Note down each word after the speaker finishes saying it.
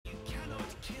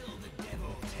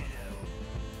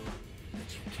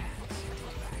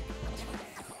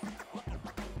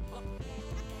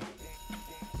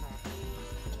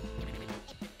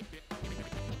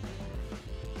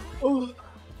Oh.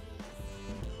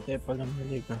 Kaya palang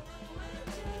huli ka.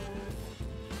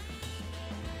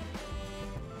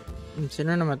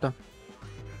 Sino naman to?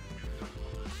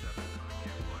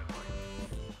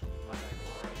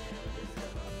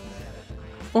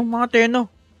 Oh, mga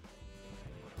teno.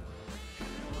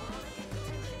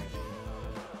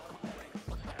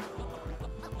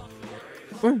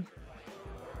 Uy.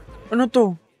 Ano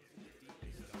to?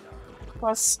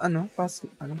 Pass, ano? Pass,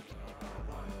 ano?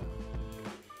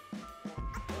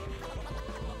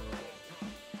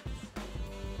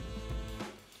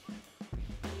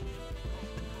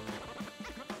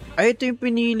 Ay, ito yung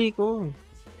pinili ko.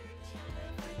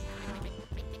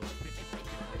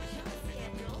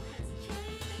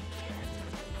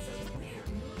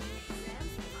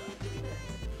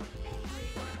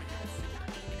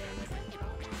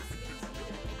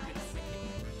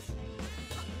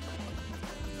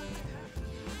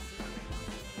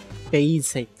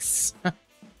 Basics.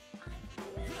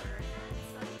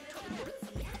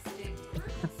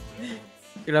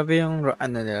 Grabe yung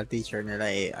ano nila, teacher nila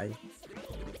AI.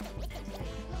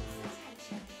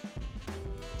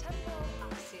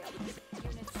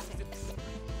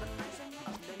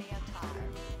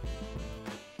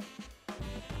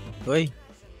 Uy.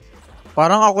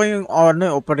 Parang ako yung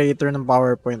operator ng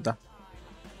PowerPoint ah.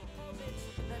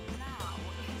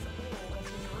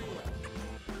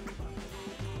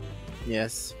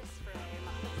 Yes.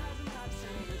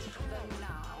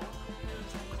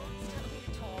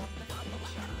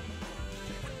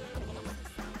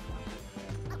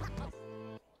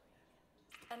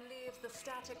 And leaves the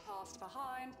static past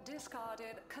behind,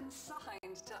 discarded,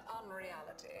 consigned to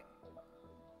unreality.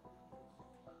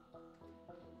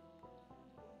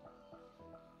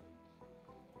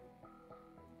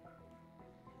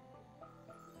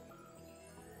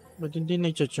 Ba't hindi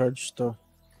na-charge to?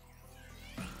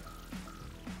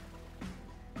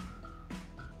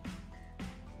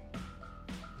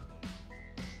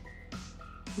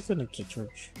 Hindi ko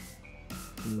nag-charge.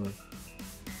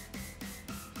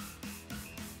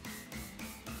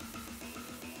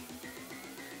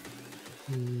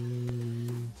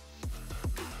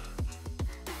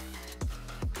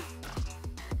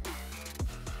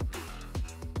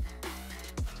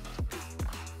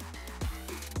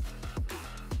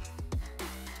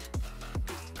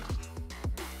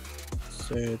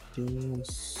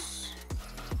 Settings.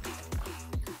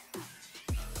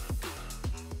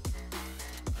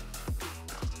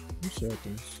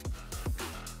 Settings.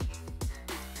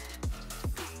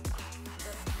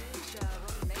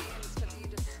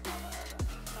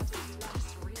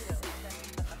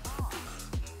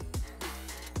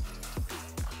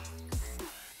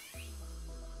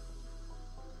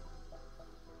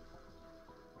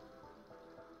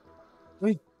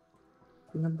 Uy,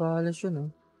 pinabalas yun, oh.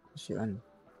 Kasi ano?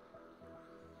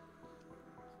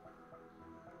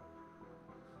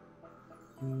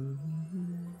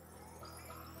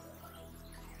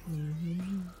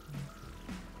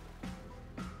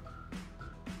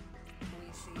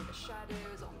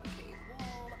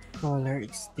 Color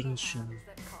extinction.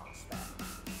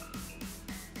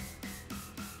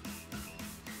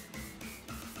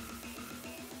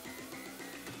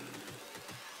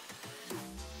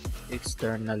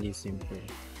 Externally simple.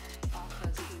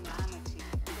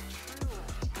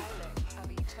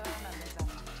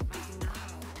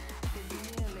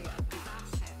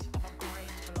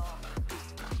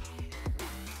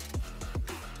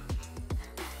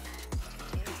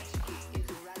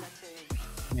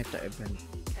 Meta event.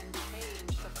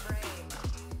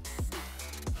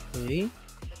 Okay.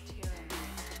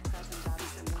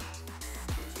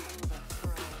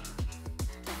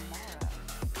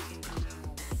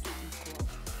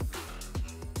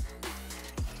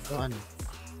 So ano?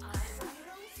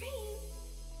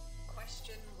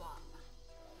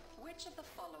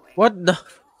 What the?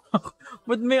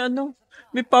 Ba't may ano?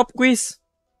 May pop quiz.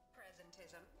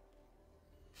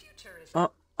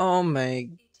 Oh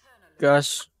my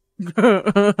gosh.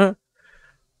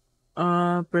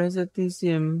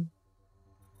 Presentism.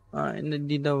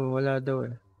 Hindi daw. Wala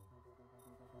daw eh.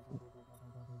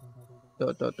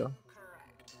 To.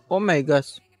 Oh my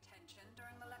gosh.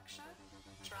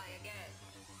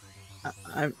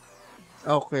 I'm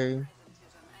okay.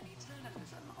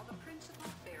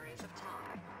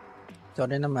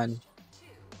 Sorry naman.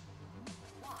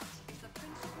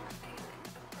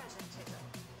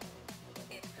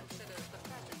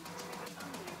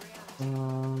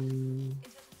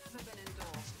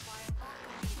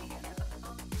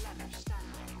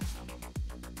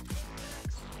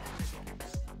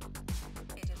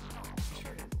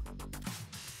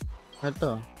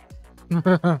 Ito.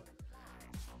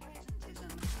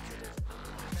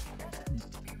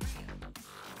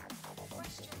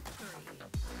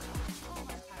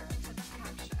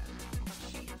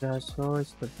 So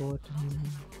it's the bottom.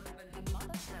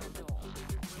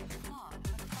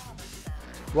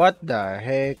 What the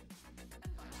heck?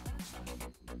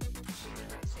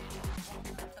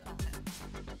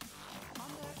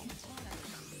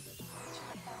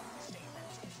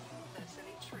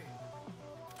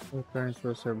 Your parents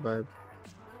will survive.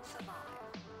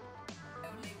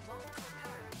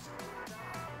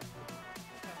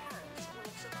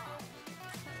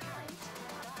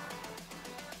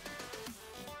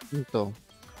 Ito.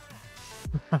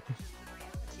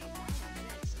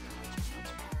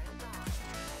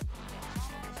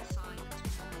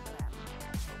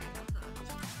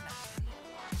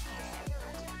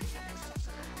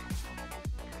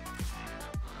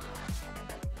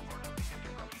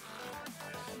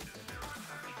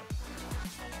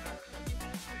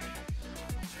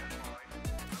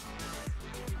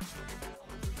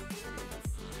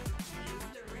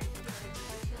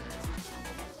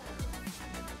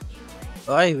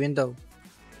 Ay, window.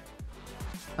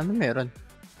 Ano meron?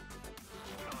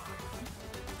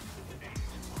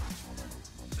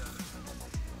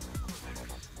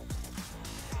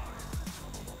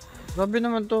 Grabe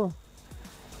naman to.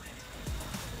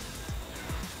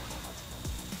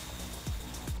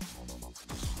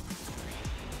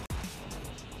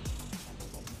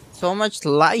 So much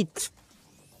light.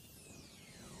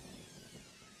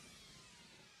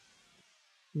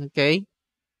 Okay.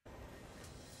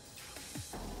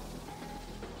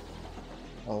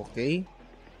 Okay.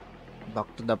 Back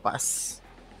to the past.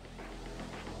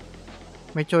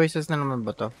 May choices na naman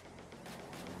ba to?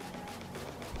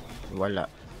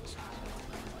 Wala.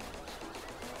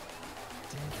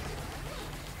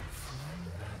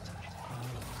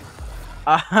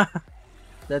 Ah,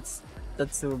 that's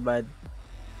so bad.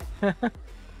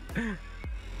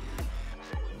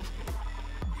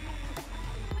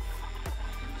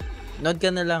 Nood ka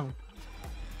na lang.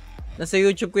 Nasa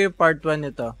YouTube ko yung part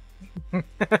 1 nito.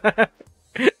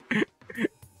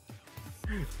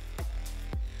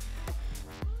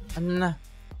 Ano na?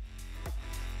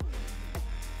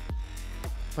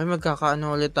 May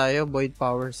magkakaano ulit tayo, Void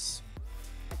Powers.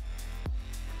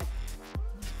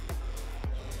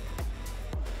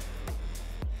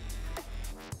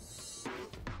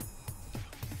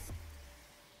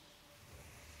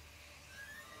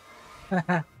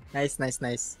 Nice, nice,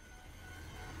 nice.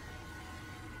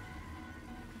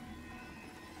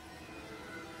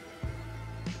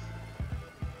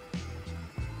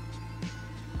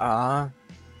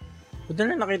 Buti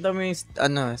na nakita mo yung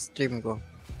stream ko.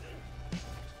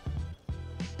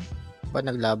 Ba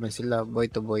naglaban sila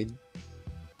void to void?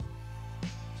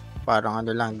 Parang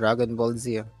ano lang, Dragon Ball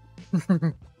Z.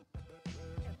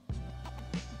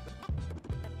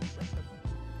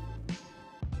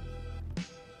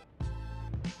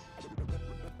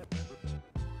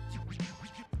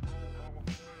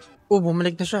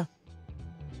 Bumalik na siya.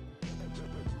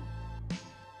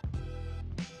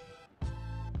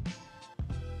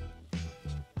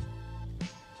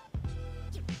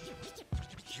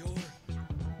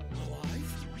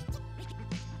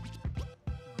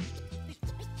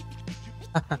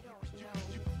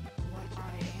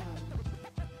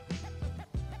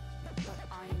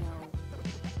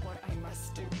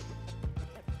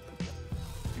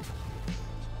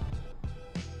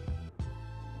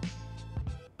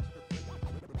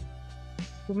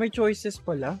 Kung may choices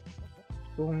pala,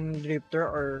 kung drifter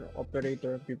or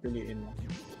operator ang pipiliin mo.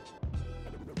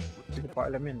 Hindi ko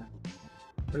pa alam yun.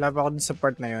 Wala pa ako dun sa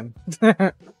part na yun.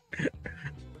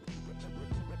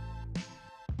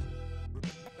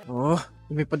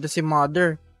 Lumipad na si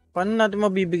Mother. Paano natin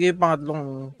mabibigay yung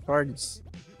pangatlong cards?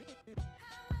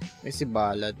 May si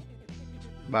Balas.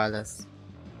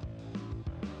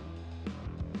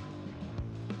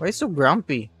 Why so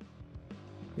grumpy?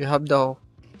 You have the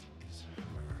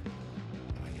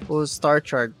full star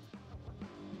chart.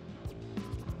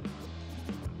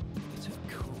 Of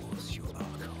course your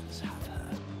archons have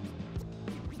her.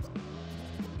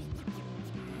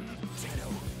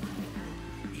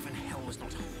 Even hell was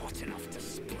not hot enough to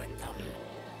split them.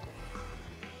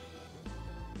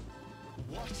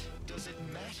 What does it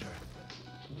matter?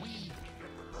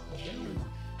 You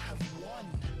have won.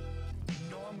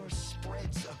 Normer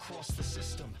spreads across the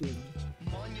system.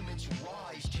 Monuments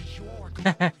rise to your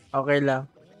glory. Okay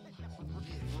lang.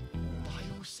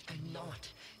 Bios and not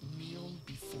kneel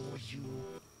before you.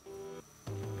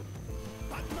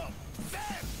 But not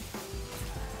them!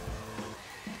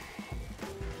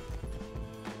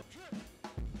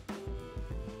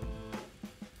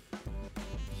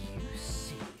 You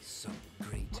see some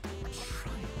great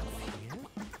triumph here?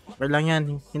 Okay lang yan.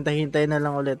 Hintay-hintay na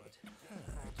lang ulit.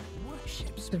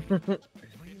 Worships me.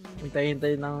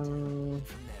 Hintay-hintay ng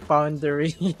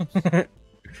Foundry. Truth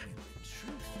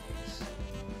is,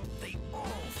 they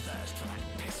all thirst for that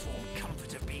piss-warm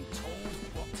comfort of being told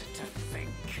what to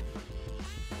think.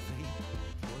 They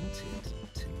wanted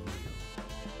to kneel,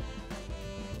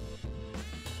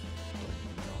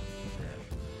 but not them.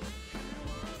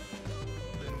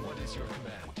 Then what is your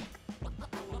command?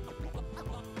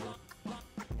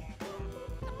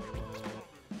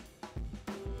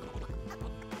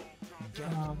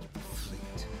 Ah,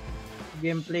 Fleet.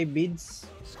 gameplay beads.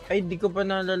 Ay, di ko pa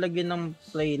nalalagyan ng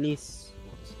playlist.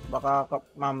 Baka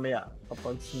mamaya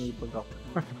kapag sinipag ako.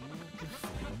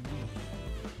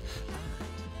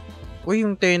 Uy,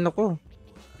 yung teno ko.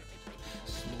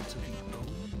 Slaughter the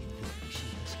only thing she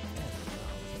has ever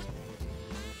loved.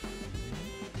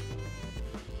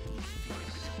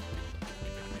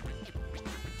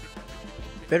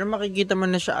 Pero makikita mo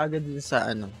na siya agad din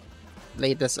sa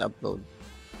latest upload.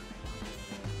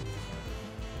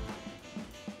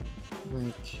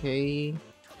 Okay.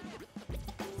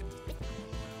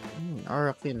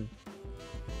 Arakin.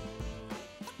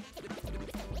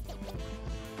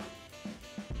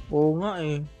 Oo nga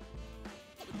eh.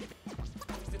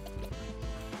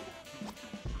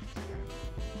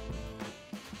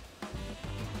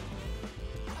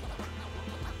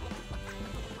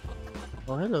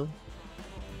 Oh, hello.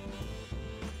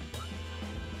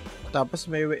 Tapos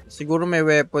siguro may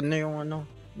weapon na yung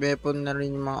weapon na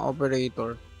rin yung mga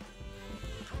operator.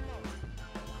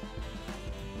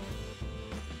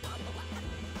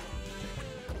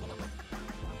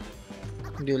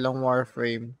 Hindi lang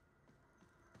Warframe.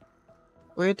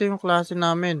 Uy, ito yung klase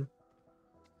namin.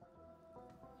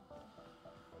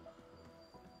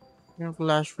 Yung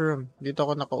classroom. Dito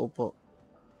ako nakaupo.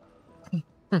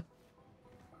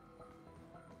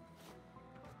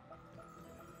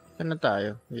 Saan na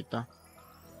tayo? Dito.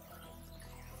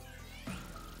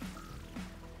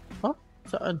 Oh?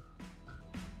 Saan?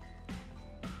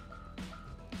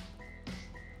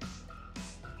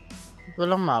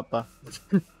 Walang mapa.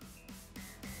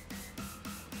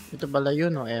 Ito pala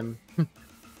yun o M.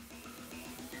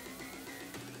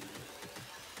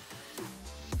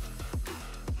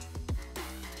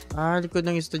 Likod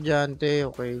ng estudyante.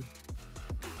 Okay.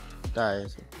 Tayo.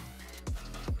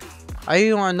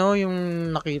 Ay, yung yung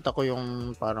nakita ko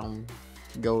yung parang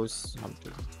ghost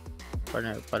something.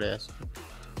 Parehas.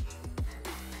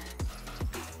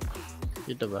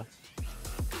 Dito ba?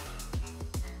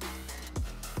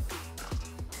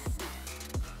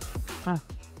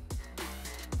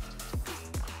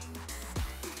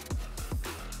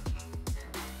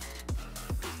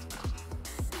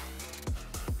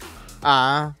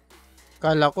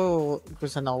 Kala ko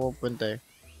kung saan ako pupunta eh.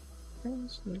 Saan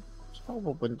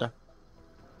ako pupunta?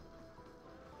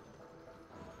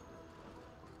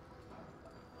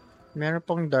 Meron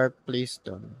pang dark place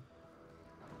doon.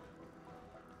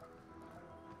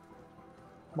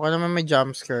 Baka naman may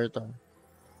jump scare to.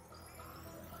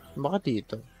 Baka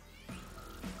dito.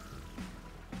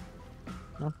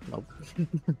 No.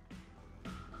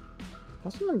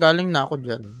 Kasi nanggaling na ako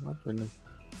dyan.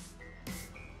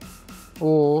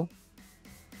 Oo.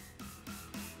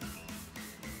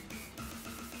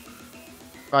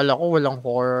 Kala ko walang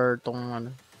horror tong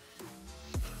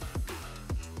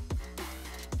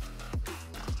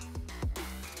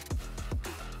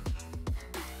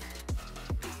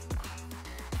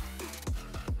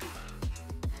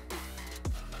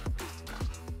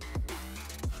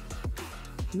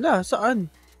Wala, saan?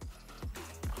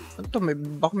 Ito,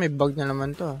 baka may bug na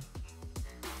naman to.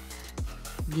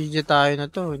 GG tayo na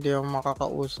to, hindi ako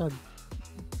makakausad.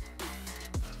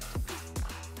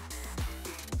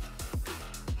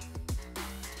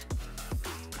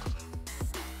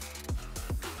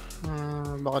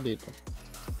 Baka dito.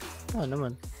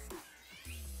 Naman.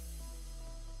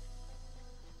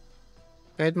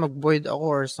 Kahit mag-void ako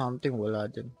or something, wala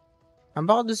din.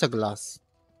 Baka doon sa glass.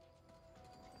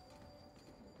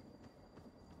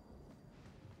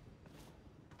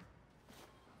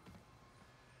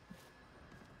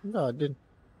 Wala din.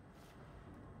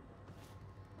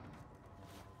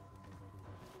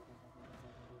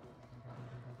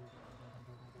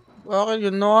 Bakit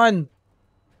yun noon?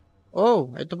 Oh,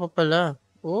 ito pa pala.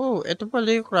 Oh, ito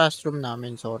pala yung classroom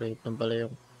namin. Sorry, ito pala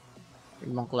yung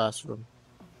ibang classroom.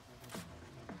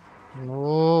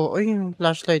 Oh, ay, yung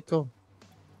flashlight ko.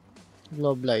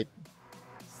 Globe light.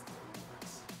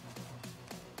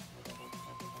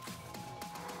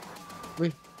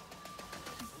 Uy.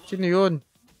 Sino yun?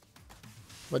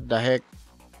 What the heck?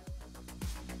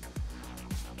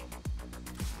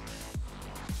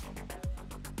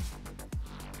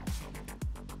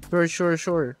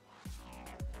 Sure.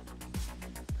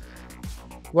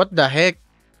 What the heck?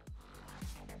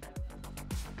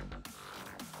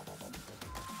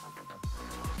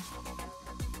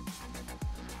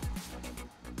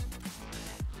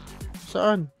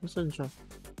 Saan? Saan siya?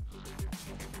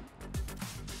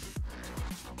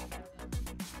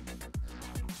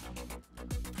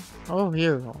 Oh,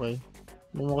 here. Okay.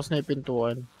 Bumukas na yung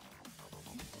pintuan.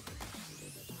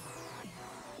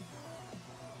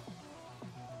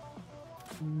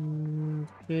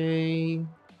 Okay.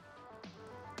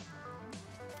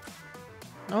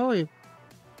 Oy.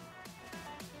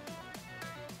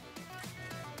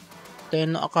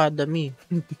 Ten Academy.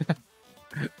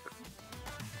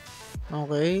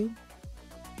 Okay.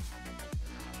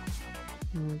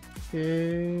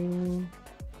 Okay.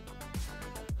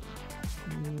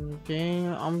 Okay.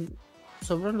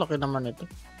 Sobrang laki naman ito.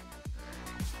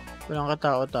 Walang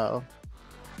katao-tao.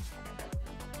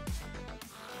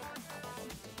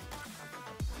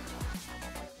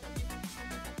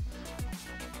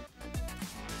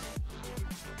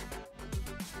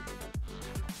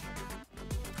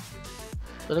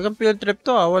 Talagang field trip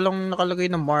to walang nakalagay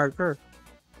na marker.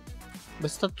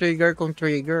 Basta trigger kung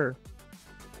trigger.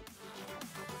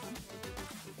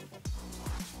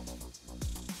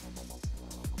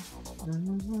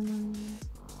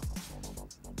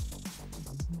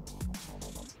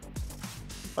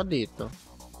 Pa dito.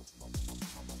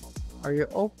 Are you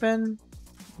open?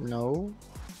 No.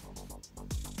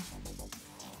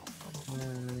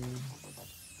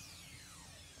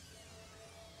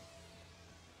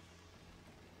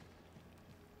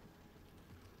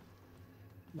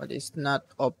 What is not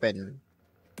open?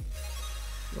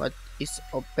 What is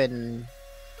open?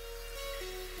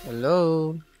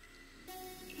 Hello?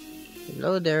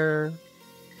 Hello there?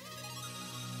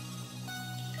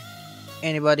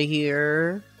 Anybody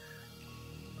here?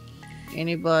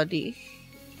 Anybody?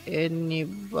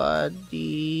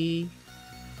 Anybody?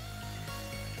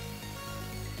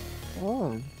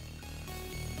 Oh.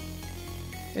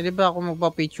 Pwede ba ako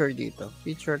magpa-picture dito?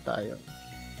 Picture tayo.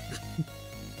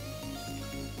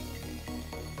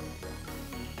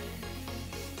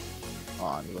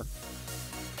 Diba?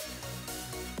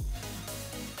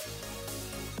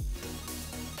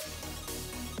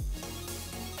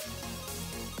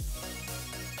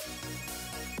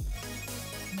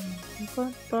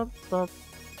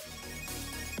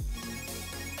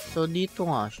 So dito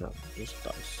nga siya.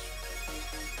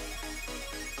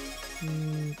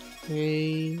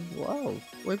 Okay. Wow.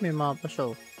 Wait, may mapa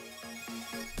siya.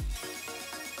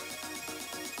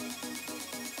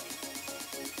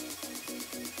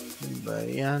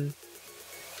 Ayan.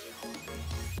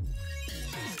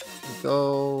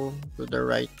 Go to the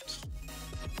right.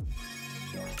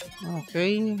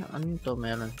 Okay. Ano to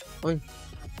meron? Uy.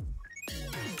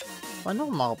 Paano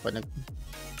ako makapanag?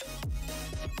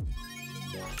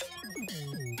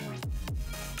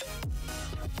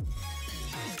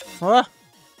 Ah!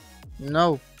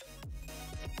 No.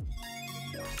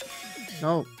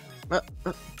 No.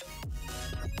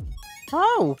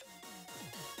 How?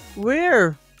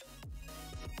 Where?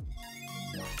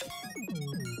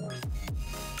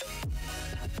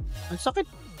 Ang sakit.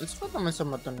 Ang sakit naman sa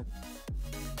mata na.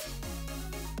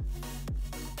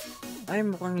 Ay,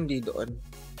 mukhang hindi doon.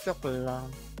 Joke lang.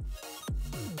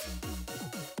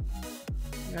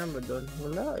 Yan ba doon?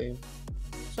 Wala eh.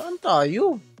 Saan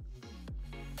tayo?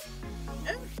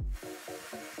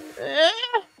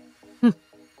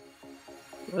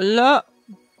 Wala.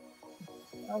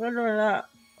 Wala.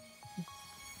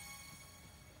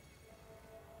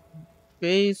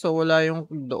 Okay, so wala yung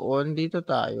doon. Dito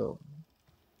tayo.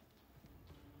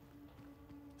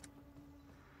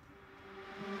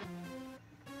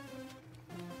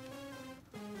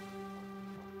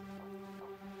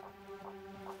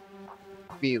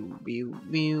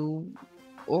 View.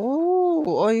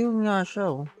 Oh, ayun nga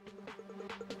siya.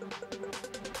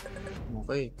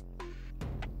 Okay.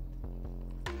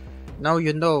 Now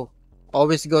you know.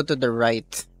 Always go to the right.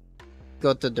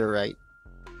 Go to the right.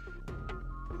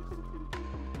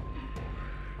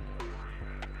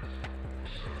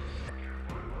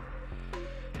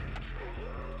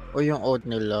 O yung oat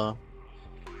nila.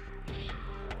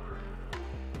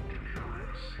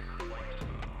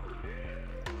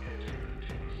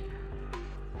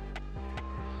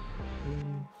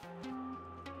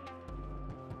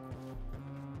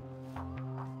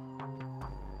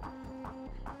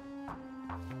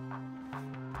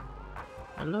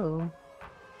 Hello.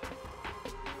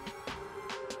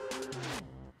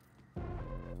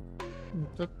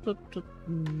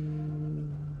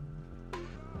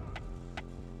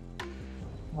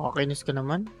 Makakainis ka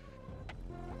naman.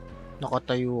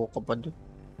 Nakatayo ka pa doon.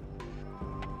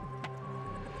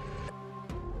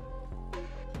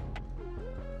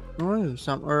 Oh,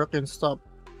 some error can stop.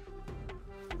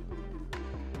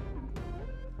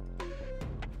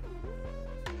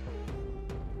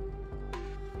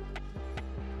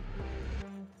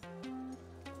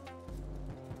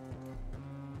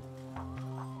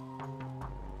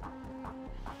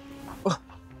 Oh.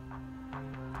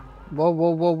 Whoa,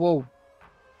 whoa, whoa, whoa.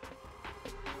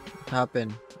 What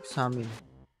happened? Examine.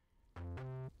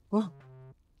 Oh.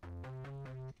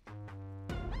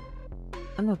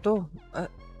 Ano to?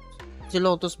 Si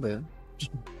Lotus ba yun?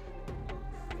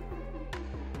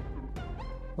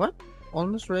 What?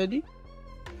 Almost ready?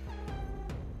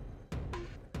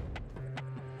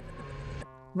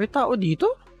 May tao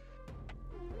dito?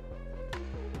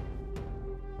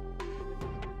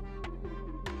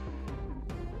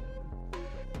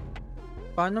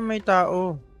 Paano may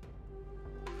tao?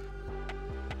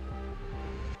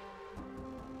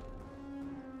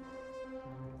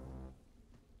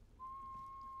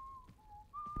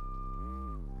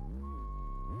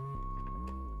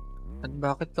 At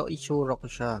bakit ka itsura ko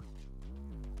siya?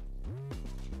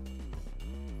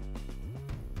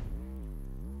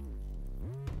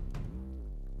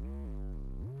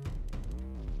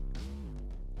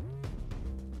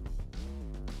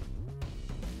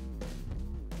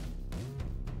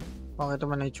 Bakit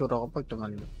naman ang itsura ko pag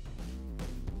tumalo?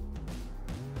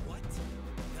 What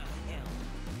the hell?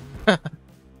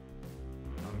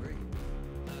 Hungry?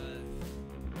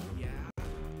 Yeah.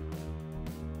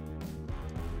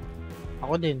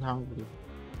 Ako din, hungry.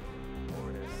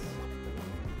 Orders.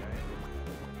 Okay.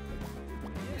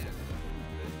 Yeah.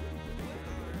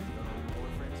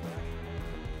 Warframe's back?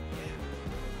 Yeah.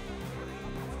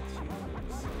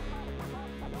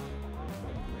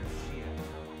 Where's she at?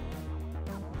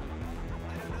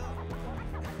 I don't know.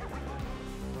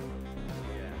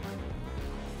 Yeah.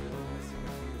 Still missing a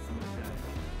few from the deck.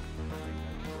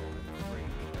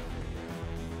 Freak.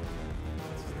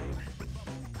 What's his name?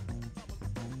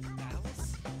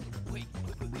 Dallas? Wait.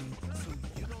 So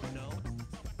you don't know?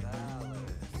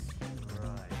 Dallas.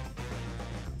 Right.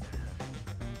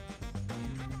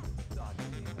 Thought to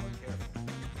be more careful.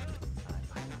 I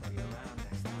might not be around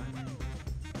next time.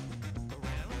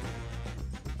 Around?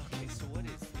 Okay, so what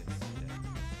is this then?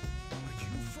 Are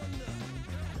you from the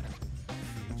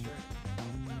future?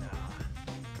 Nah.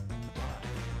 But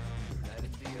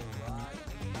that'd be a lot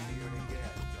easier to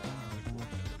get.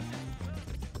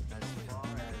 As far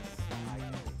as I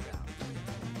can make out,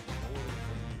 more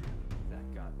than you that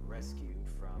got rescued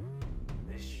from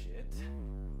this shit,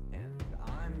 and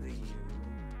I'm the you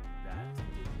that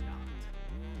did not.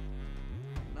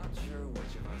 Not sure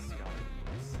which of us got it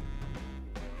worse.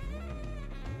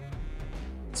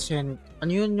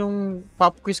 Ano yun yung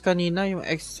pop quiz kanina? Yung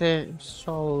Excel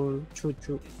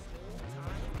chuchu.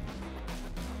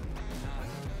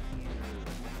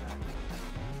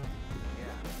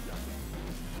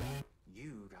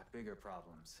 You got bigger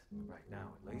problems right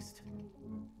now, at least.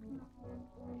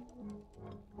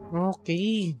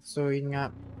 Okay. So yun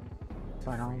nga.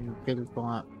 Parang feel ko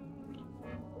nga.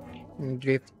 Yung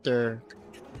drifter.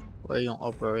 O yung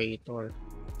operator.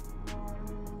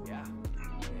 Yeah,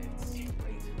 it's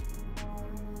late.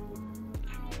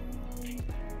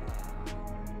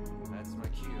 That's my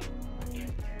cue, I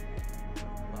think.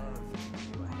 Love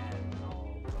you ahead and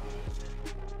all,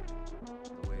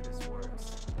 the way this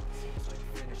works, seems like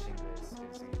finishing this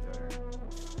is either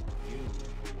you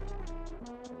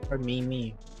Or me.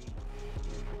 Me,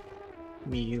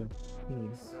 you.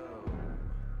 So,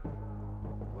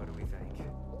 what do we think?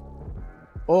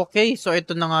 Okay, so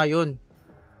ito na nga yun.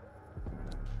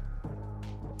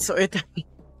 So ito.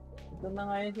 Ito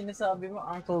na nga yung sinasabi mo,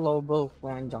 Uncle Lobo,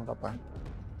 kung andyan ka pa.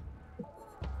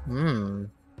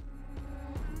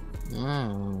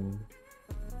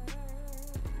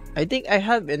 I think I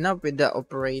have enough with the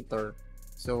operator.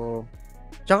 So,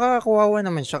 tsaka kawawa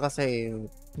naman siya kasi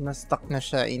na-stuck na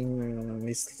siya in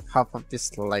this half of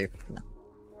this life na.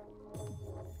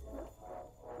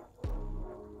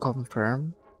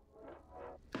 Confirm?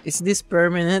 Is this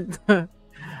permanent?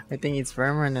 I think it's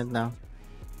permanent now.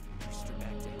 Restore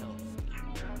back to health.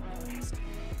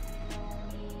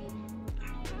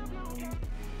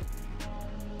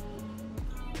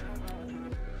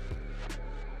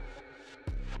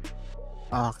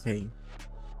 Okay.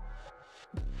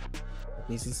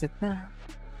 This is it na.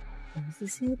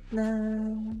 This is it na.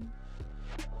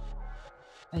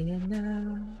 Ayan na.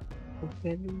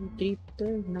 Pagkali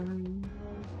drifter na.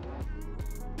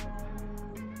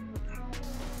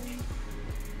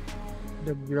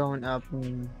 The grown up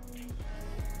me.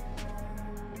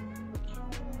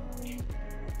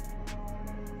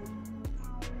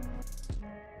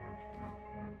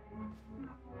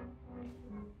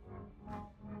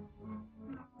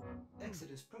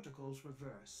 Exodus protocols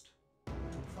reversed.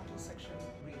 Orbital frontal section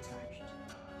reattached.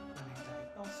 Running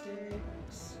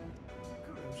diagnostics.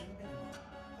 Corrosion minimal.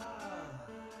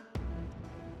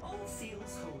 All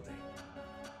seals holding.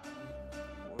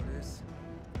 Orders.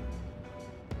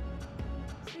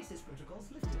 Stasis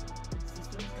protocols lifted.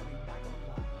 Systems coming back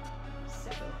online.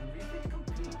 Settle on refit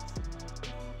complete.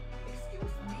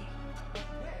 Excuse me, but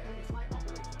where is my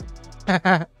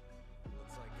operator?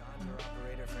 Looks like I'm your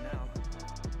operator for now.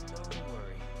 Don't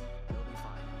worry, they'll be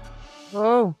fine.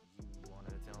 Oh! You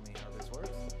wanna tell me how this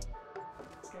works?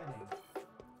 Scanning.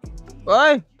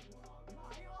 Why? You are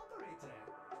my operator.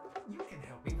 You can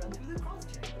help me run through the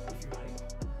cross-check if you like.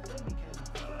 Then we can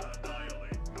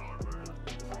annihilate Norbert.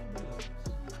 Find the loads.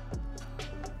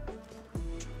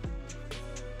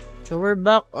 So we're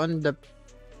back on the...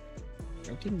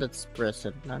 I think that's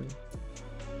present none.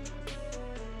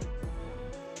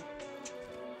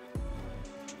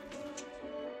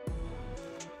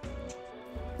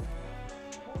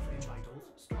 Warframe vitals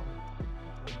strong.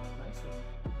 Working nicely.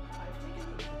 I've taken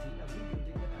the liberty of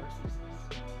rebuilding the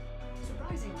parastasis.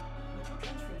 Surprising, but your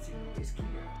transference signal is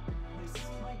clear. This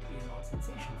might be an odd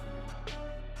sensation for you.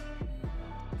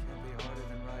 Can't be harder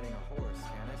than riding a horse,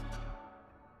 can it?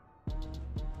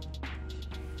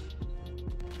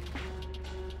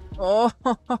 Oh!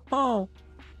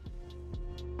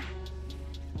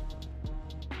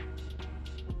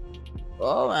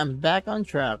 Oh, I'm back on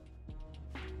track.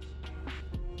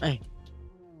 Ay.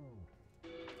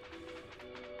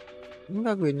 Anong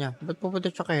gagawin niya? Ba't pupunta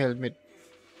siya kay helmet?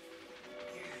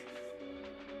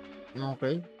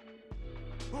 Okay.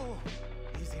 Oh,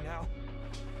 easy now.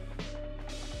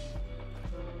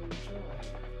 Joy.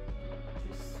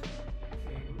 This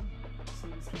thing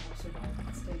seems to have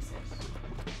survived stasis.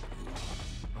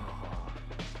 Oh,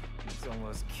 it's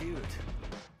almost cute.